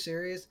entire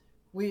series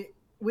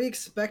we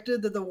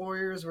expected that the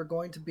Warriors were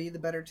going to be the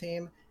better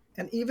team,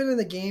 and even in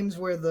the games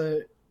where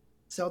the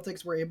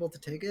Celtics were able to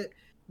take it,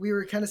 we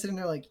were kind of sitting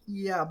there like,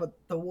 yeah, but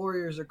the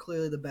Warriors are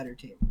clearly the better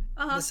team.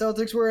 The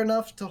Celtics were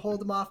enough to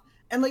hold them off,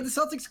 and like the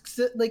Celtics,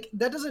 like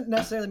that doesn't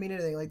necessarily mean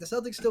anything. Like the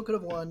Celtics still could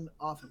have won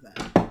off of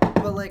that,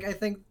 but like I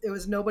think it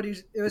was to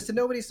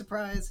nobody's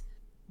surprise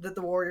that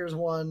the Warriors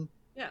won.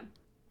 Yeah.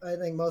 I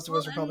think most of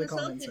us are probably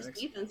calling it 6. The Celtics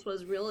defense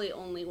was really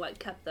only what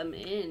kept them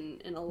in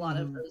a lot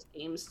of those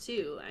games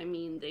too. I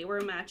mean, they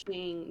were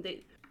matching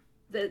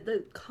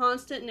the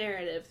constant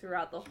narrative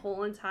throughout the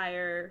whole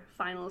entire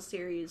final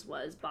series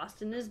was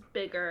Boston is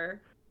bigger,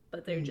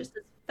 but they're just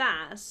as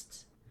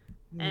fast.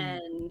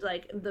 And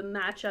like the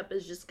matchup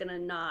is just gonna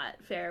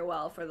not fare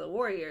well for the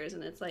Warriors,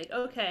 and it's like,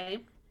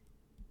 okay,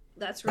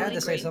 that's really I had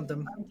to great. say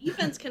something. Our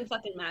defense can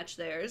fucking match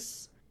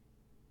theirs.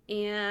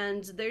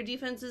 And their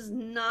defense is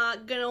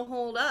not going to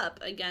hold up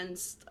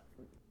against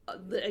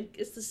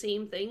it's the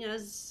same thing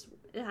as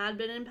it had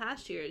been in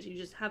past years. You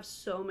just have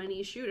so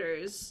many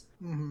shooters.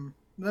 Mm-hmm.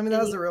 I mean,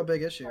 that was the real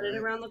big issue. Right?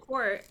 Around the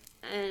court.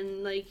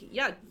 And, like,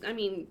 yeah, I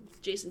mean,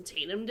 Jason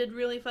Tatum did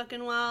really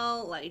fucking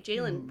well. Like,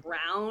 Jaylen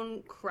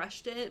Brown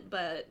crushed it,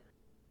 but...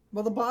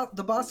 Well,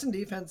 the Boston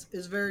defense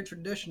is very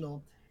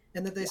traditional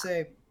in that they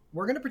say,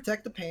 we're going to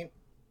protect the paint,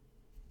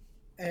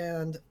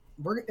 and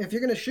if you're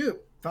going to shoot,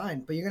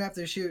 fine, but you're going to have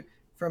to shoot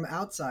from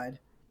outside,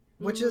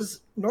 which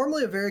is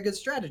normally a very good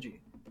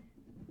strategy.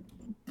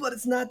 But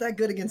it's not that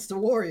good against the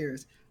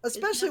Warriors,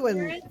 especially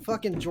when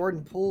fucking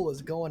Jordan Poole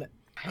is going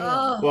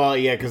ham. Well,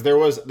 yeah, because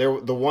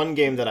the one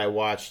game that I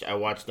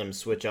watched them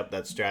switch up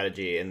that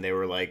strategy, and they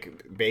were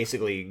like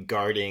basically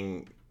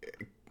guarding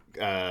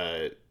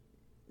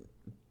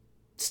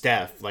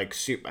Steph, like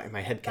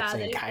my head kept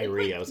saying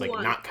Kyrie. I was like,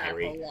 not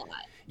Kyrie.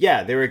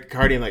 Yeah, they were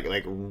guarding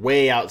like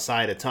way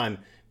outside a ton.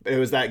 it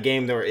was that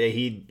game where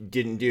he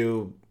didn't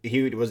do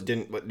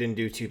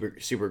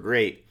super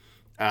great,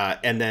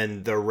 and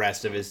then the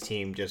rest of his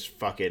team just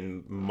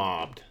fucking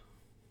mobbed.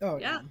 Oh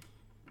Yeah. yeah.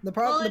 The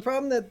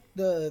problem that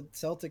the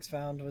Celtics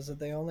found was that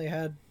they only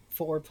had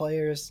 4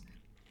 players,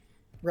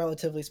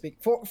 relatively speaking,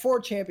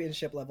 four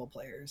championship level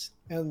players,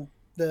 and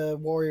the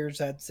Warriors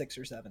had 6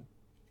 or 7.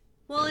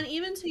 Well, and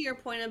even to your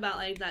point about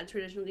like that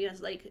traditional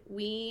defense, like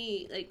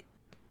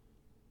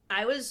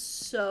I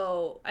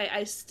still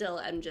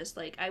am just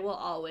like, I will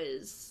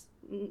always,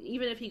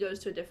 even if he goes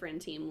to a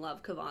different team,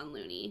 love Kevon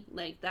Looney.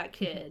 Like that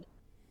kid,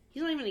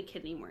 he's not even a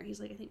kid anymore. He's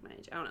like, I think my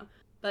age, I don't know,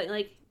 but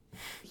like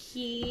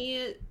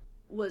he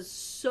was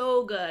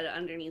so good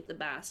underneath the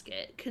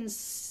basket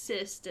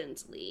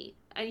consistently,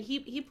 and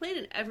he played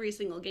in every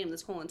single game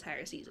this whole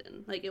entire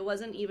season. Like it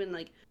wasn't even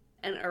like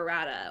an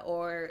errata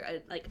or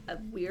a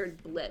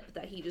weird blip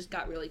that he just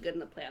got really good in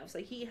the playoffs.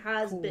 Like he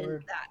has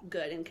been that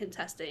good in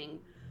contesting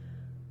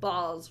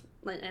balls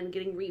and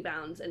getting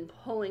rebounds and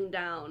pulling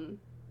down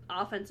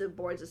offensive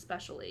boards,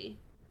 especially.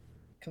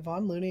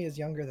 Kevon Looney is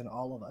younger than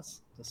all of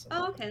us.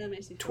 Oh, okay, that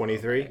makes you feel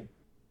 23.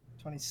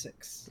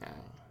 26.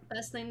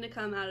 Best thing to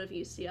come out of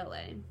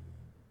UCLA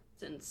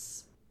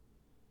since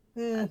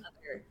Eh.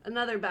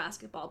 another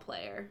basketball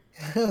player.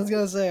 I was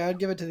gonna say I'd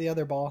give it to the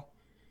other ball.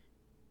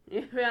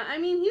 Yeah, I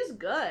mean he's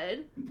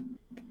good,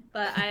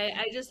 but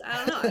I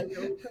don't know. I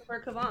really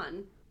prefer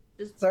Kevon.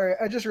 Sorry,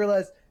 I just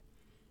realized.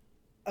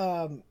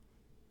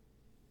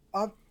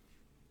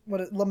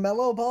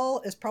 LaMelo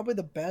Ball is probably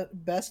the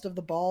best of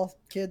the Ball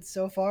kids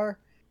so far,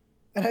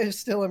 and I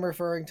still am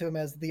referring to him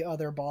as the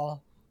other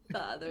Ball.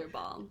 The other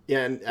Ball.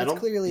 Yeah, and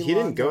he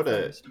didn't go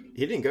to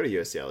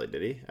UCLA,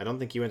 did he? I don't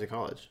think he went to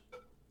college.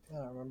 I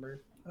don't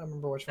remember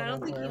which one. I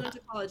don't think he went to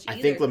college either.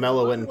 I think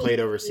LaMelo went and played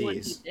He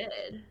overseas.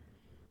 did.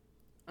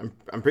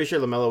 I'm pretty sure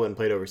LaMelo went and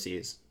played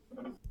overseas.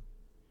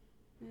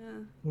 Yeah.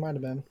 Might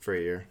have been for a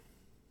year.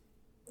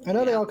 I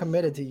know they all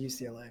committed to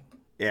UCLA.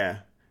 Yeah.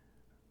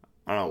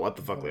 I don't know what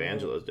the fuck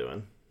LiAngelo's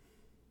doing.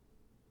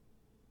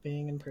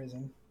 Being in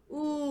prison.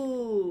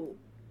 Ooh.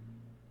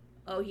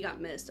 Oh, he got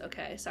missed.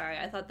 Okay, sorry.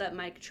 I thought that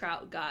Mike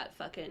Trout got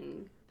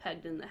fucking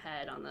pegged in the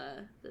head on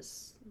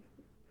this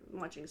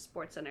watching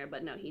Sports Center,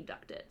 but no, he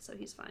ducked it, so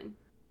he's fine.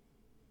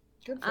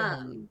 Good for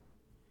him.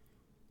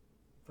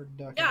 For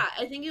ducking. Yeah,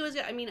 I think it was.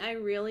 I mean, I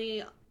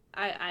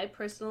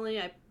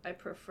personally, I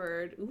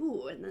preferred.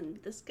 Ooh, and then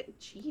this guy,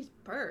 jeez,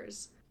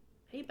 Burrs,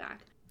 payback.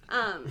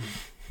 Sorry,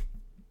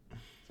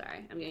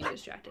 I'm getting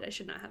distracted. I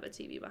should not have a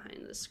TV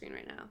behind this screen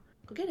right now.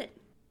 Go get it.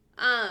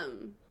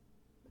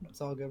 It's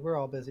all good. We're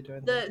all busy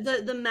doing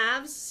the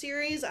Mavs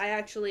series. I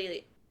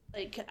actually,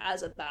 like,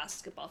 as a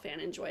basketball fan,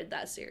 enjoyed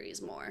that series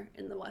more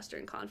in the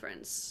Western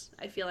Conference.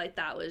 I feel like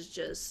that was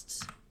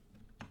just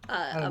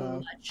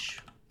a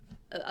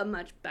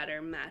much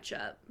better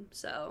matchup.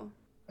 So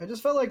I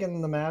just felt like in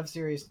the Mavs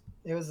series,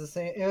 it was the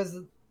same. It was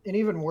an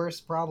even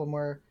worse problem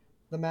where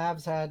the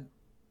Mavs had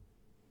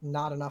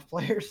not enough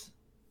players.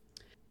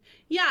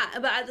 Yeah,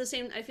 but at the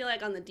same, I feel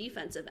like on the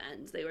defensive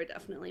ends, they were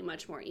definitely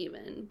much more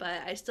even.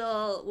 But I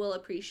still will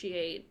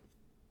appreciate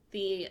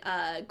the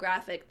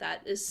graphic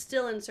that is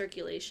still in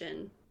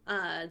circulation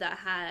that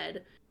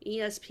had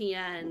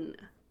ESPN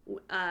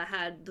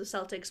had the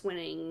Celtics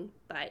winning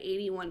by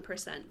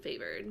 81%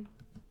 favored.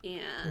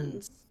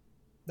 And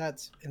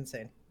that's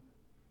insane.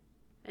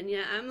 And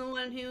yeah, I'm the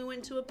one who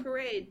went to a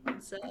parade,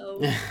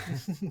 so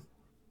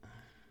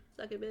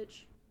suck it,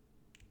 bitch.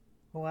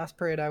 The last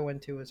parade I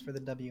went to was for the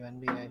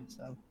WNBA,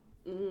 so.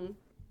 Mm-hmm.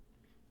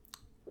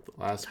 The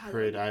last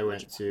parade I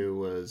went to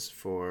was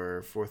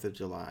for 4th of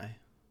July.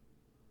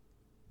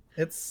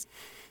 It's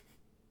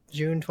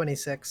June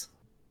 26th.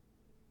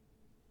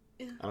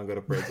 Yeah. I don't go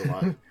to parades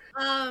a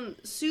lot.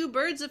 Sue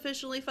Bird's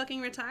officially fucking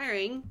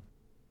retiring.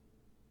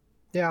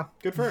 Yeah.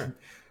 Good for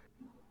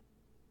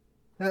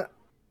her.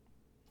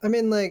 I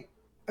mean, like,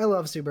 I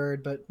love Sue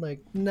Bird, but,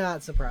 like,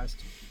 not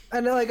surprised. I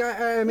know, like,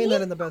 I mean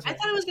that in the best way. I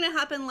thought it was going to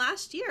happen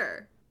last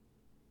year.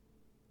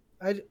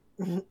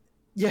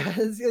 Yeah,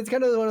 it's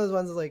kind of one of those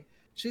ones that's like,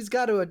 she's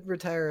got to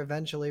retire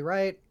eventually,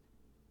 right?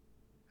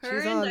 Her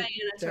and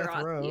Diana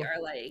Taurasi are,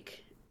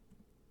 like,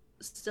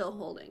 still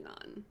holding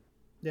on.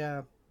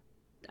 Yeah.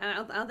 I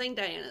don't think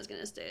Diana's going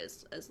to stay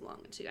as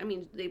long, too. I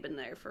mean, they've been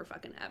there for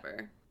fucking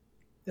ever.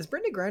 Is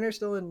Brittany Griner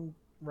still in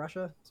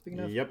Russia, speaking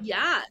of? Yep.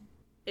 Yeah.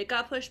 It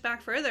got pushed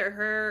back further.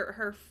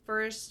 Her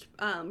first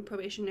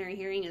probationary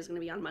hearing is going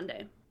to be on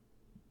Monday.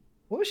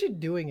 What was she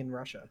doing in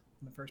Russia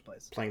in the first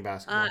place? Playing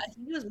basketball. I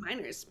think it was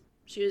minors.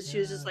 She was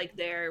just like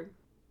there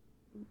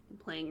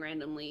playing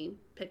randomly,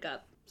 pick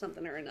up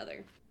something or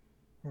another.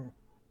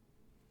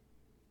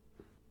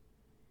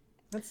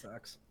 That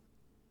sucks.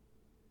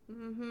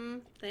 Mm-hmm.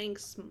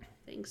 Thanks,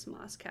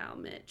 Moscow,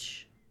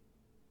 Mitch.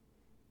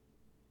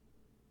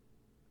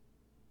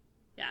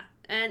 Yeah,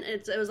 and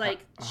it was like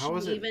how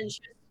was it?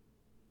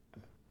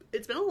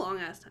 It's been a long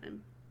ass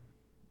time.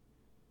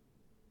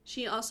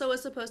 She also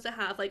was supposed to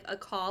have like a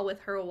call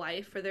with her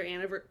wife for their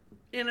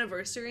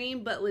anniversary,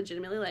 but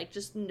legitimately like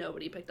just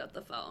nobody picked up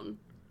the phone.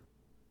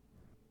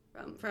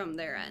 from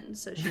their end.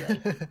 So she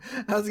like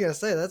I was gonna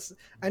say that's.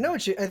 I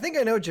think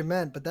I know what you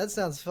meant, but that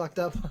sounds fucked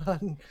up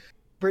on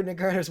Brittany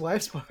Carter's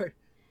wife's part.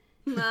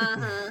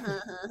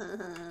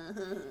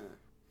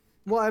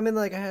 Well, I mean,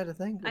 like I had to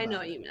think. I know about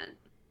what it. you meant.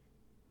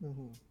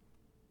 Mm-hmm.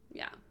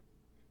 Yeah.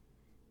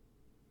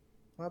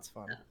 Well, that's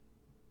fun.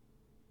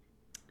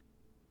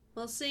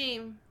 We'll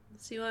see.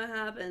 See what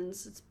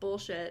happens. It's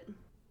bullshit.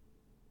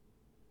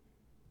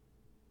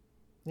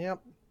 Yep.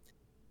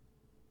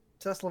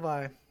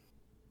 Tesla.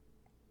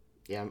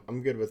 Yeah,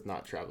 I'm good with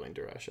not traveling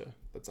to Russia.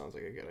 That sounds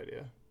like a good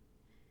idea.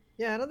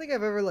 Yeah, I don't think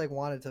I've ever like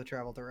wanted to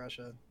travel to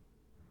Russia.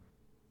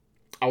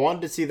 I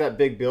wanted to see that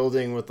big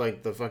building with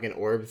like the fucking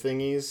orb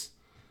thingies.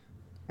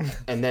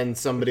 And then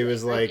somebody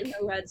was like, in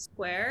the Red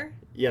Square.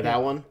 yeah,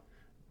 that one.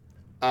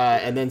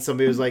 And then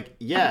somebody was like,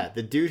 yeah,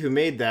 the dude who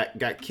made that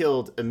got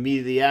killed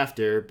immediately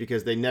after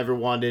because they never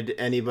wanted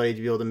anybody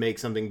to be able to make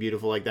something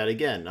beautiful like that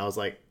again. And I was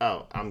like,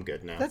 oh, I'm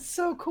good now. That's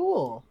so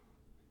cool.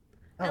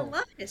 I Oh,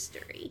 love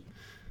history.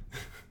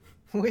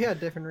 we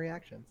had different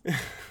reactions.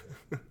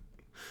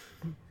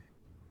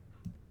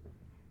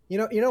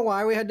 You know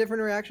why we had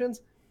different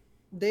reactions?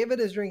 David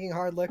is drinking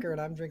hard liquor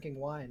and I'm drinking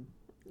wine.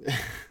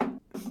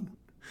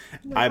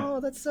 Oh,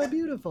 that's so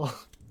beautiful.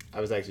 I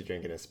was actually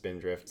drinking a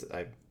Spindrift.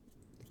 I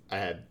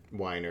had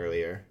wine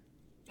earlier.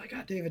 My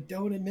God, David,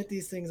 don't admit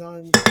these things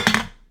on.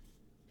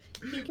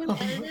 You can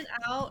edit it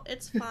out.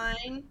 It's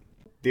fine.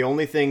 The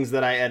only things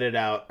that I edit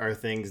out are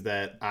things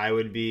that I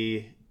would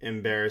be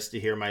embarrassed to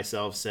hear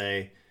myself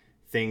say,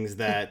 things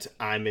that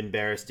I'm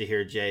embarrassed to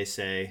hear Jay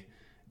say,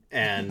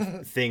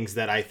 and things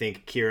that I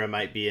think Kira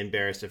might be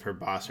embarrassed if her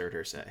boss heard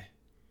her say.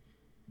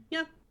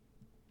 Yeah.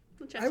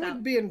 It checks I would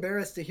out. be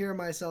embarrassed to hear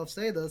myself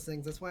say those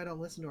things. That's why I don't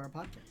listen to our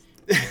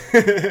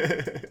podcast.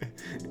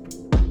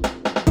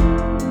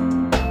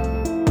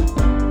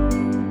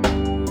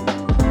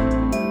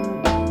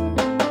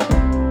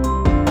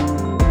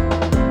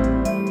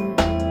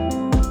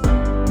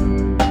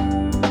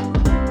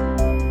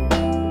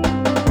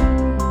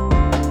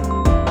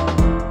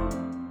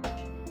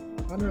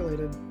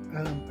 Unrelated.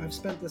 I've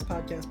spent this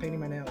podcast painting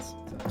my nails.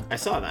 So. I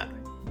saw that.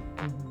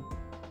 Mhm.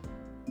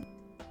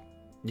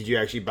 Did you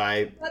actually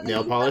buy But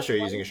nail then polish or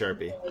you using a got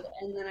Sharpie? one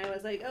and then I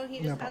was like, oh, he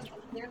Nail just has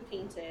one hair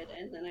painted.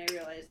 And then I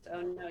realized,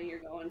 oh no, you're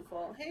going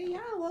full. Hey, yeah,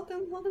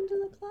 welcome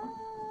to the club.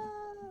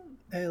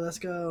 Hey, let's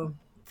go.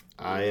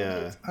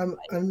 I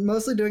I'm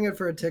mostly doing it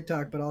for a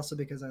TikTok, but also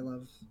because I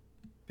love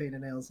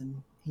painted nails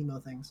and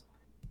hemo things.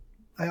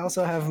 I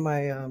also have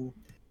my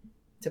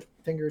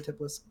finger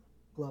tipless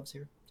gloves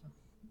here.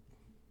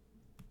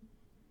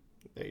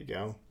 So there you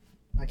go.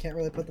 I can't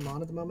really put them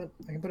on at the moment.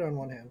 I can put it on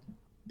one hand,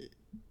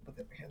 but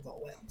the other hand's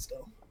all wet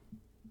still.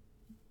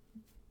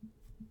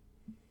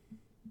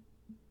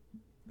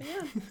 But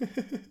yeah.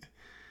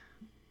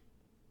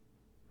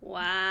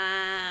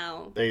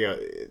 Wow. There you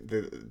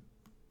go.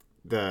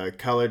 The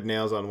colored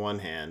nails on one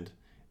hand,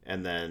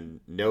 and then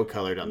no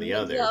colored on the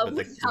other. Yeah, But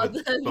without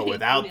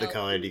without the nail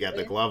colored, you got the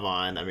painter. glove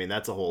on. I mean,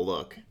 that's a whole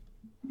look.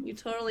 You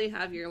totally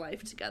have your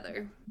life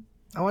together.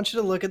 I want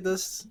you to look at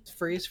this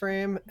freeze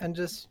frame and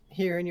just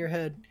hear in your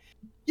head,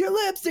 "Your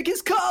lipstick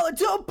is colored.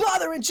 Don't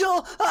bother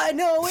until I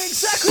know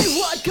exactly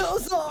what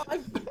goes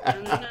on."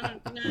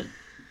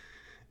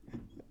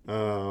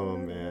 Oh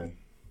man.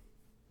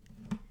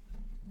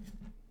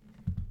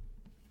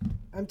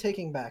 I'm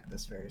taking back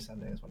this very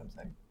Sunday, is what I'm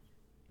saying.